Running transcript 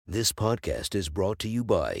This podcast is brought to you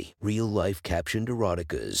by Real Life Captioned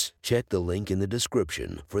Eroticas. Check the link in the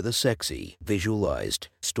description for the sexy, visualized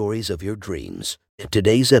stories of your dreams.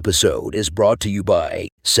 Today's episode is brought to you by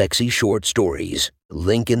Sexy Short Stories.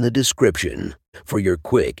 Link in the description for your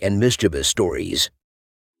quick and mischievous stories.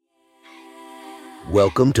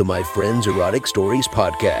 Welcome to my friend's Erotic Stories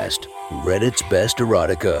podcast, Reddit's Best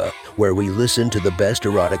Erotica, where we listen to the best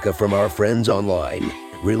erotica from our friends online.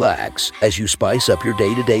 Relax as you spice up your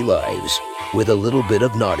day-to-day lives with a little bit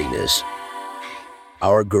of naughtiness.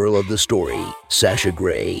 Our girl of the story, Sasha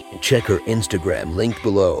Grey. Check her Instagram linked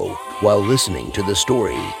below while listening to the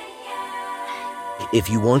story.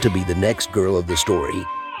 If you want to be the next girl of the story,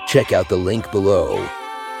 check out the link below.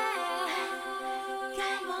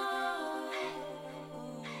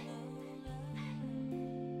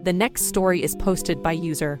 The next story is posted by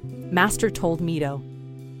user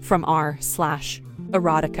MasterToldMedo from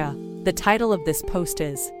r/erotica. The title of this post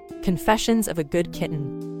is Confessions of a Good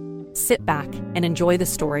Kitten. Sit back and enjoy the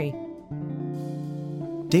story.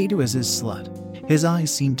 Dadu is his slut. His eyes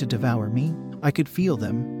seemed to devour me. I could feel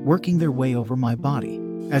them working their way over my body,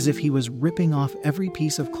 as if he was ripping off every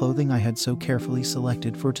piece of clothing I had so carefully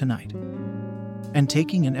selected for tonight. And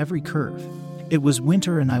taking in every curve. It was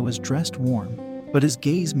winter and I was dressed warm, but his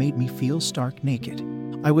gaze made me feel stark naked.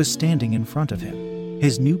 I was standing in front of him,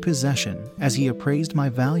 his new possession, as he appraised my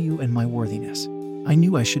value and my worthiness. I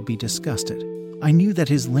knew I should be disgusted. I knew that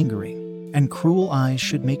his lingering and cruel eyes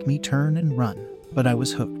should make me turn and run, but I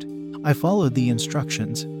was hooked. I followed the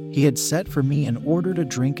instructions he had set for me and ordered a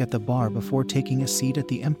drink at the bar before taking a seat at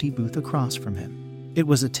the empty booth across from him. It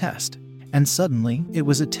was a test, and suddenly it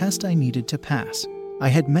was a test I needed to pass. I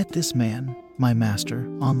had met this man, my master,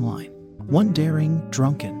 online. One daring,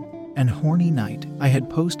 drunken, and horny night, I had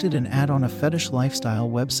posted an ad on a fetish lifestyle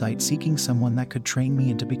website seeking someone that could train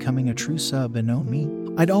me into becoming a true sub and own me.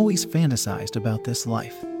 I'd always fantasized about this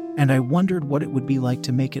life, and I wondered what it would be like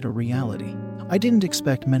to make it a reality. I didn't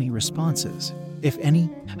expect many responses, if any.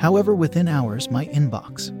 However, within hours, my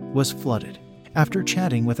inbox was flooded. After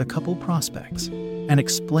chatting with a couple prospects and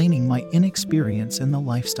explaining my inexperience in the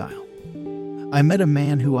lifestyle, I met a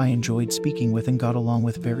man who I enjoyed speaking with and got along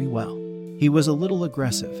with very well. He was a little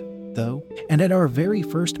aggressive, though, and at our very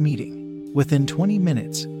first meeting, within 20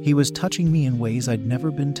 minutes, he was touching me in ways I'd never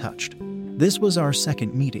been touched. This was our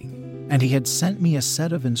second meeting, and he had sent me a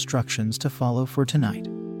set of instructions to follow for tonight.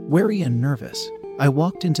 Wary and nervous, I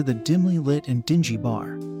walked into the dimly lit and dingy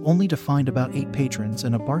bar, only to find about 8 patrons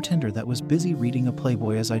and a bartender that was busy reading a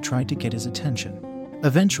Playboy as I tried to get his attention.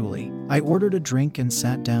 Eventually, I ordered a drink and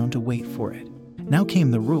sat down to wait for it. Now came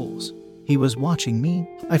the rules. He was watching me.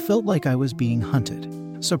 I felt like I was being hunted.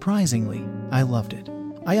 Surprisingly, I loved it.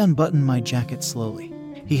 I unbuttoned my jacket slowly.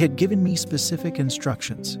 He had given me specific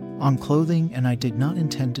instructions on clothing, and I did not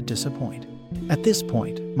intend to disappoint. At this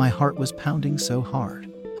point, my heart was pounding so hard.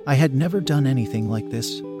 I had never done anything like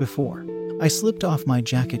this before. I slipped off my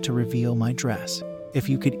jacket to reveal my dress, if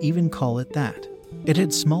you could even call it that. It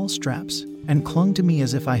had small straps and clung to me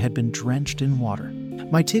as if I had been drenched in water.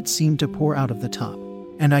 My tits seemed to pour out of the top,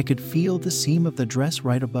 and I could feel the seam of the dress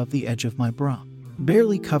right above the edge of my bra.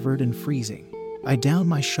 Barely covered and freezing, I downed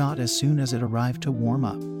my shot as soon as it arrived to warm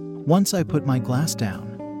up. Once I put my glass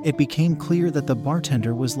down, it became clear that the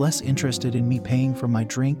bartender was less interested in me paying for my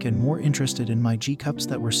drink and more interested in my G-cups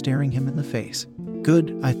that were staring him in the face.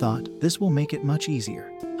 Good, I thought, this will make it much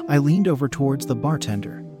easier. I leaned over towards the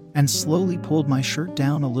bartender and slowly pulled my shirt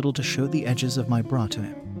down a little to show the edges of my bra to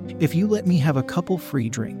him. If you let me have a couple free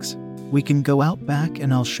drinks, we can go out back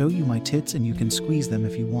and I'll show you my tits and you can squeeze them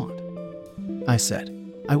if you want, I said.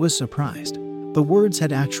 I was surprised. The words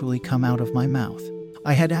had actually come out of my mouth.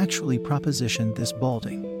 I had actually propositioned this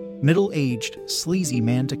balding, middle-aged, sleazy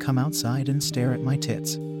man to come outside and stare at my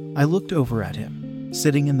tits. I looked over at him,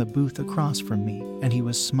 sitting in the booth across from me, and he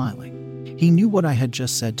was smiling. He knew what I had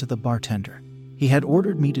just said to the bartender. He had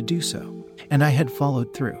ordered me to do so, and I had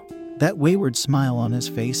followed through. That wayward smile on his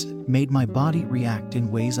face made my body react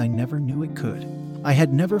in ways I never knew it could. I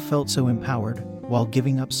had never felt so empowered while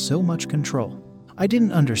giving up so much control. I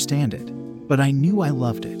didn't understand it, but I knew I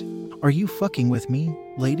loved it. Are you fucking with me,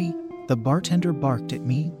 lady? The bartender barked at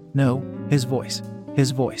me. No, his voice.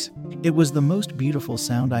 It was the most beautiful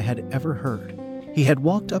sound I had ever heard. He had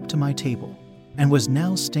walked up to my table and was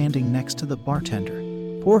now standing next to the bartender.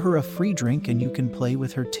 Pour her a free drink and you can play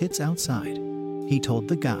with her tits outside, he told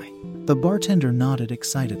the guy. The bartender nodded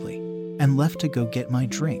excitedly and left to go get my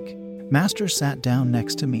drink. Master sat down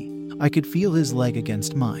next to me. I could feel his leg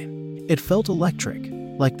against mine. It felt electric,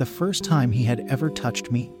 like the first time he had ever touched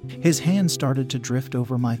me. His hand started to drift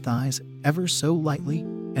over my thighs ever so lightly,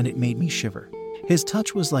 and it made me shiver. His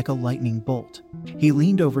touch was like a lightning bolt. He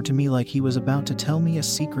leaned over to me like he was about to tell me a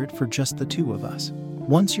secret for just the two of us.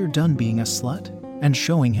 Once you're done being a slut and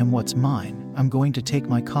showing him what's mine, I'm going to take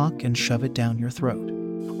my cock and shove it down your throat.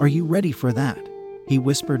 Are you ready for that? He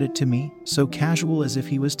whispered it to me, so casual as if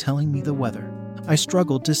he was telling me the weather. I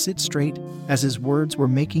struggled to sit straight, as his words were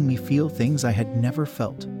making me feel things I had never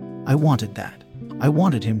felt. I wanted that. I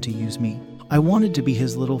wanted him to use me. I wanted to be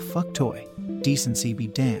his little fuck toy. Decency be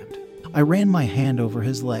damned. I ran my hand over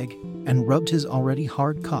his leg and rubbed his already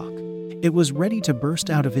hard cock. It was ready to burst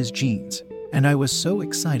out of his jeans, and I was so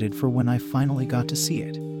excited for when I finally got to see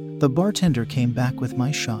it. The bartender came back with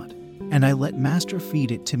my shot, and I let Master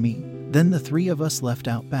feed it to me. Then the three of us left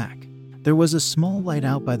out back. There was a small light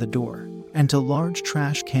out by the door, and two large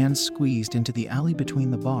trash cans squeezed into the alley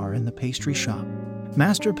between the bar and the pastry shop.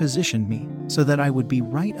 Master positioned me so that I would be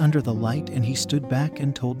right under the light, and he stood back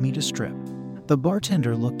and told me to strip. The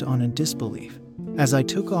bartender looked on in disbelief as I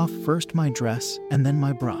took off first my dress and then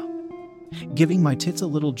my bra, giving my tits a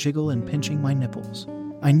little jiggle and pinching my nipples.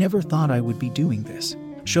 I never thought I would be doing this,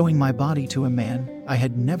 showing my body to a man I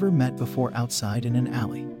had never met before outside in an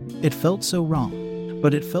alley. It felt so wrong,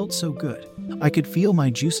 but it felt so good. I could feel my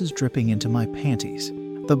juices dripping into my panties.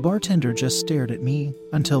 The bartender just stared at me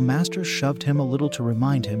until Master shoved him a little to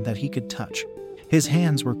remind him that he could touch. His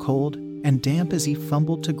hands were cold and damp as he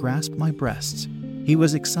fumbled to grasp my breasts. He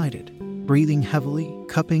was excited, breathing heavily,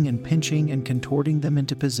 cupping and pinching and contorting them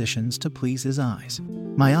into positions to please his eyes.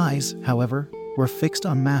 My eyes, however, were fixed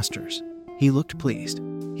on Master's. He looked pleased.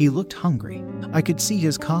 He looked hungry. I could see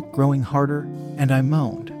his cock growing harder, and I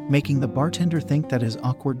moaned, making the bartender think that his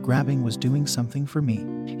awkward grabbing was doing something for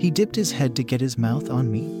me. He dipped his head to get his mouth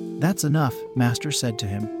on me. "That's enough," Master said to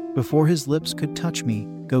him, before his lips could touch me.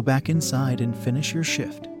 "Go back inside and finish your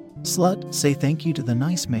shift. Slut, say thank you to the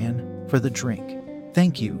nice man for the drink."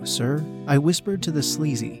 "Thank you, sir," I whispered to the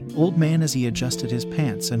sleazy old man as he adjusted his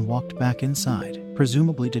pants and walked back inside,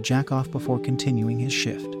 presumably to jack off before continuing his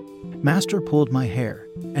shift. Master pulled my hair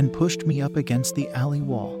and pushed me up against the alley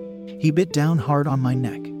wall. He bit down hard on my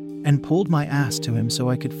neck and pulled my ass to him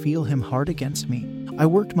so I could feel him hard against me. I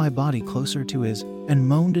worked my body closer to his and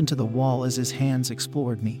moaned into the wall as his hands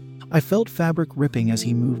explored me. I felt fabric ripping as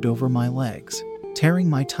he moved over my legs, tearing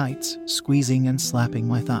my tights, squeezing and slapping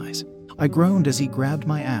my thighs. I groaned as he grabbed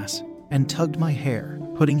my ass and tugged my hair,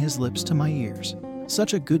 putting his lips to my ears.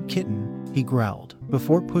 "Such a good kitten," he growled,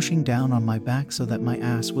 before pushing down on my back so that my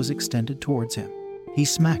ass was extended towards him. He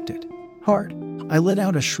smacked it hard. I let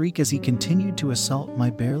out a shriek as he continued to assault my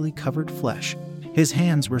barely covered flesh. His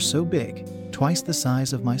hands were so big, twice the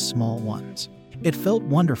size of my small ones. It felt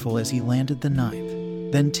wonderful as he landed the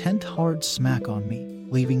 9th, then 10th hard smack on me,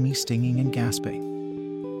 leaving me stinging and gasping,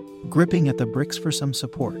 gripping at the bricks for some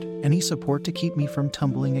support, any support to keep me from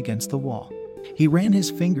tumbling against the wall. He ran his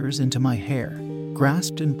fingers into my hair,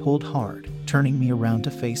 grasped and pulled hard, turning me around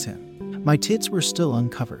to face him. My tits were still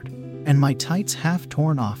uncovered, and my tights half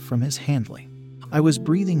torn off from his handling. I was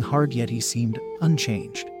breathing hard, yet he seemed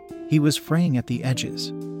unchanged. He was fraying at the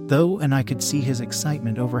edges, though, and I could see his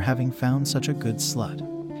excitement over having found such a good slut.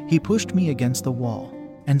 He pushed me against the wall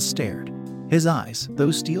and stared. His eyes,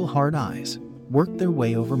 those steel-hard eyes, worked their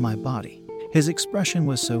way over my body. His expression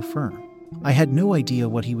was so firm. I had no idea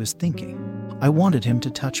what he was thinking. I wanted him to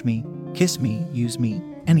touch me, kiss me, use me,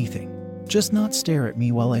 anything. Just not stare at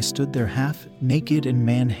me while I stood there half naked and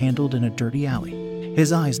manhandled in a dirty alley.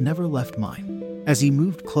 His eyes never left mine as he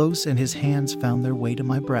moved close and his hands found their way to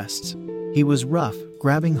my breasts. He was rough,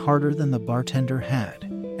 grabbing harder than the bartender had,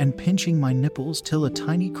 and pinching my nipples till a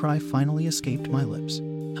tiny cry finally escaped my lips.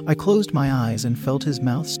 I closed my eyes and felt his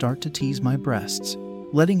mouth start to tease my breasts,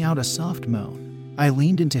 letting out a soft moan. I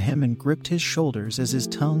leaned into him and gripped his shoulders as his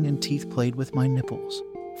tongue and teeth played with my nipples.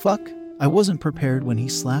 Fuck, I wasn't prepared when he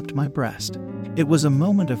slapped my breast. It was a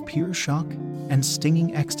moment of pure shock and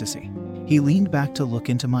stinging ecstasy. He leaned back to look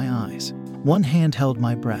into my eyes. One hand held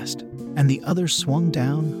my breast, and the other swung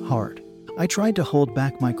down hard. I tried to hold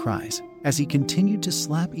back my cries as he continued to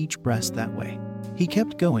slap each breast that way. He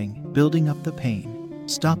kept going, building up the pain,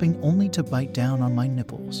 stopping only to bite down on my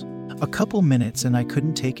nipples. A couple minutes and I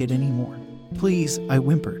couldn't take it anymore. "Please," I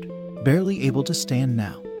whimpered, barely able to stand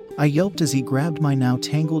now. I yelped as he grabbed my now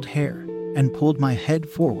tangled hair and pulled my head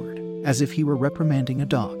forward as if he were reprimanding a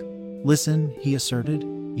dog. "Listen," he asserted,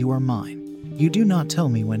 "you are mine. You do not tell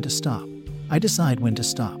me when to stop. I decide when to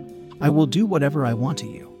stop. I will do whatever I want to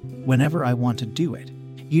you, whenever I want to do it.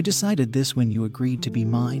 You decided this when you agreed to be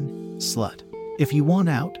mine, slut. If you want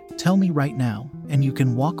out, tell me right now, and you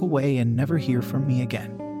can walk away and never hear from me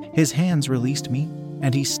again." His hands released me,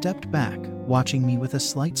 and he stepped back, watching me with a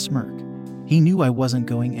slight smirk. He knew I wasn't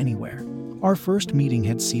going anywhere. Our first meeting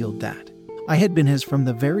had sealed that. I had been his from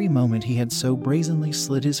the very moment he had so brazenly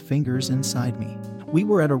slid his fingers inside me. We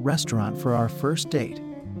were at a restaurant for our first date.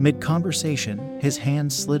 Mid-conversation, his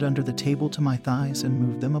hand slid under the table to my thighs and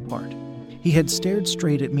moved them apart. He had stared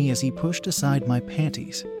straight at me as he pushed aside my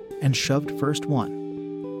panties and shoved first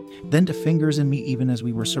one, then to fingers in me even as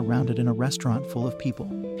we were surrounded in a restaurant full of people.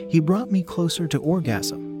 He brought me closer to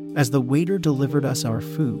orgasm as the waiter delivered us our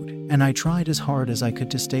food, and I tried as hard as I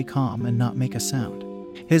could to stay calm and not make a sound.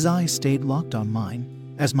 His eyes stayed locked on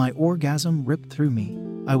mine. As my orgasm ripped through me,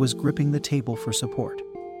 I was gripping the table for support.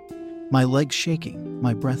 My legs shaking,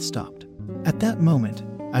 my breath stopped. At that moment,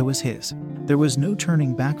 I was his. There was no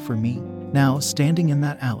turning back for me. Now, standing in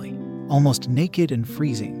that alley, almost naked and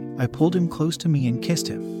freezing, I pulled him close to me and kissed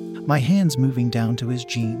him, my hands moving down to his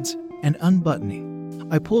jeans and unbuttoning.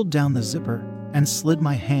 I pulled down the zipper and slid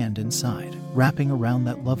my hand inside, wrapping around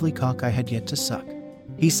that lovely cock I had yet to suck.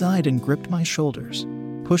 He sighed and gripped my shoulders,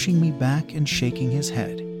 pushing me back and shaking his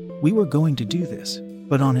head. We were going to do this,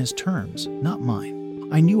 but on his terms, not mine.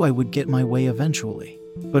 I knew I would get my way eventually,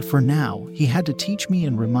 but for now, he had to teach me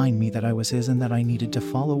and remind me that I was his and that I needed to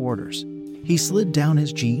follow orders. He slid down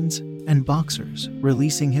his jeans and boxers,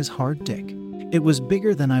 releasing his hard dick. It was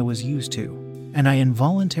bigger than I was used to, and I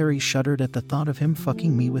involuntarily shuddered at the thought of him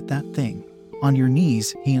fucking me with that thing. On your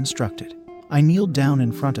knees, he instructed. I kneeled down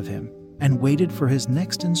in front of him and waited for his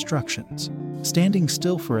next instructions. Standing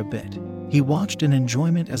still for a bit, he watched in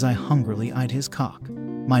enjoyment as I hungrily eyed his cock,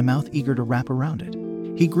 my mouth eager to wrap around it.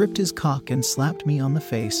 He gripped his cock and slapped me on the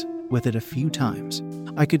face with it a few times.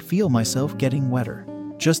 I could feel myself getting wetter,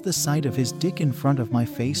 just the sight of his dick in front of my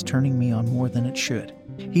face turning me on more than it should.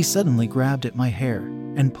 He suddenly grabbed at my hair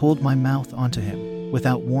and pulled my mouth onto him,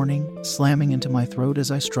 without warning, slamming into my throat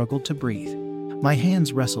as I struggled to breathe. My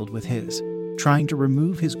hands wrestled with his, trying to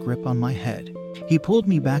remove his grip on my head. He pulled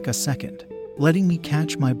me back a second, letting me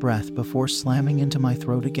catch my breath before slamming into my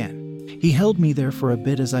throat again. He held me there for a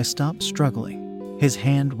bit as I stopped struggling, his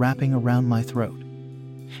hand wrapping around my throat.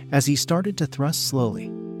 As he started to thrust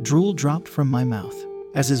slowly, drool dropped from my mouth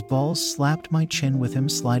as his balls slapped my chin with him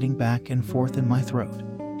sliding back and forth in my throat.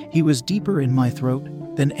 He was deeper in my throat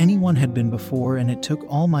than anyone had been before, and it took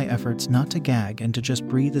all my efforts not to gag and to just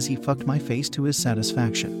breathe as he fucked my face to his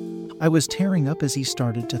satisfaction. I was tearing up as he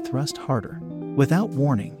started to thrust harder. Without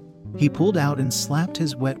warning, he pulled out and slapped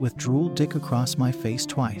his wet with drool dick across my face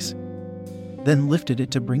twice, then lifted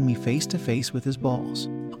it to bring me face to face with his balls.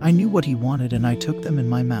 I knew what he wanted, and I took them in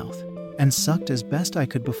my mouth and sucked as best I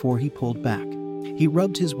could before he pulled back. He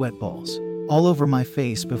rubbed his wet balls all over my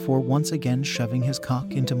face before once again shoving his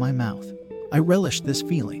cock into my mouth. I relished this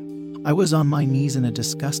feeling. I was on my knees in a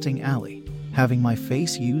disgusting alley, having my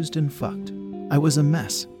face used and fucked. I was a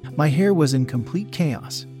mess. My hair was in complete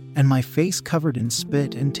chaos, and my face covered in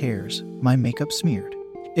spit and tears, my makeup smeared.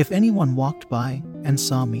 If anyone walked by and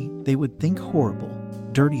saw me, they would think horrible,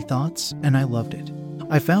 dirty thoughts, and I loved it.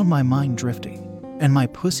 I found my mind drifting and my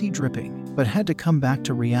pussy dripping, but had to come back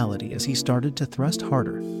to reality as he started to thrust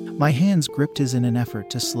harder. My hands gripped his in an effort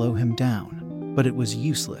to slow him down, but it was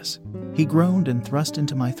useless. He groaned and thrust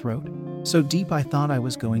into my throat, so deep I thought I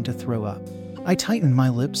was going to throw up. I tightened my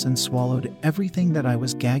lips and swallowed everything that I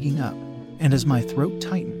was gagging up, and as my throat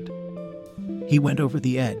tightened, he went over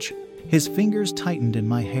the edge. His fingers tightened in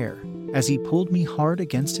my hair as he pulled me hard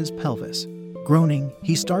against his pelvis. Groaning,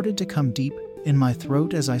 he started to come deep in my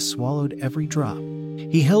throat as I swallowed every drop.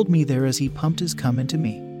 He held me there as he pumped his cum into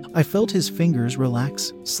me. I felt his fingers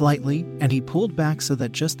relax slightly, and he pulled back so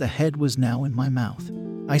that just the head was now in my mouth.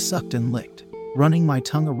 I sucked and licked, running my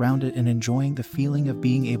tongue around it and enjoying the feeling of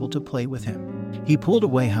being able to play with him. He pulled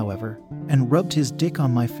away, however, and rubbed his dick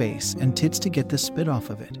on my face and tits to get the spit off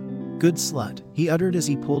of it. "Good slut," he uttered as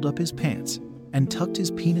he pulled up his pants and tucked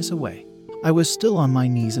his penis away. I was still on my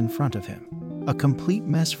knees in front of him, a complete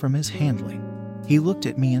mess from his handling. He looked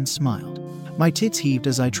at me and smiled. My tits heaved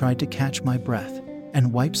as I tried to catch my breath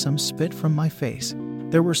and wipe some spit from my face.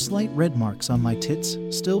 There were slight red marks on my tits,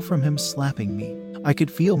 still from him slapping me. I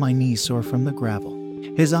could feel my knees sore from the gravel.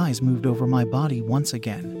 His eyes moved over my body once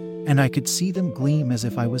again, and I could see them gleam as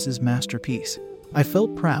if I was his masterpiece. I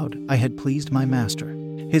felt proud I had pleased my master.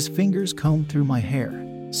 His fingers combed through my hair,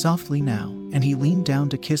 softly now, and he leaned down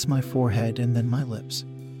to kiss my forehead and then my lips.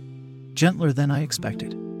 Gentler than I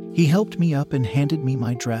expected. He helped me up and handed me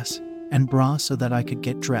my dress and bra so that I could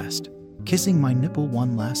get dressed. Kissing my nipple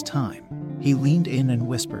one last time, he leaned in and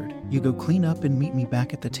whispered, "You go clean up and meet me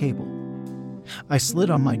back at the table." I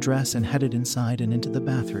slid on my dress and headed inside and into the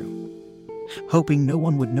bathroom, hoping no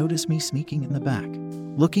one would notice me sneaking in the back.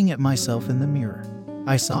 Looking at myself in the mirror,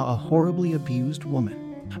 I saw a horribly abused woman.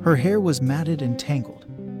 Her hair was matted and tangled,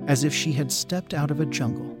 as if she had stepped out of a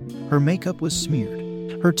jungle. Her makeup was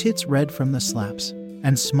smeared, her tits red from the slaps,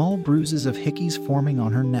 and small bruises of hickeys forming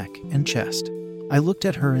on her neck and chest. I looked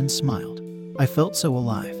at her and smiled. I felt so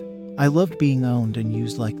alive. I loved being owned and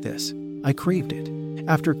used like this. I craved it.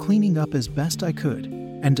 After cleaning up as best I could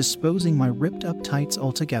and disposing my ripped up tights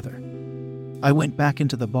altogether, I went back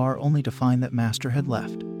into the bar only to find that Master had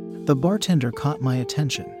left. The bartender caught my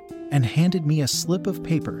attention and handed me a slip of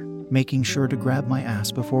paper, making sure to grab my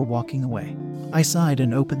ass before walking away. I sighed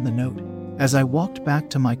and opened the note as I walked back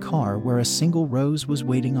to my car where a single rose was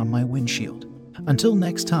waiting on my windshield. Until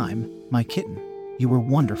next time, my kitten, you were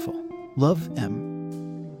wonderful. Love, M.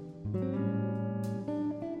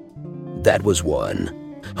 That was one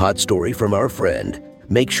hot story from our friend.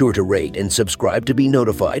 Make sure to rate and subscribe to be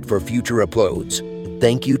notified for future uploads.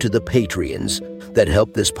 Thank you to the Patreons that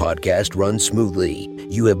help this podcast run smoothly.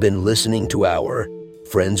 You have been listening to our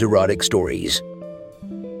Friends Erotic Stories.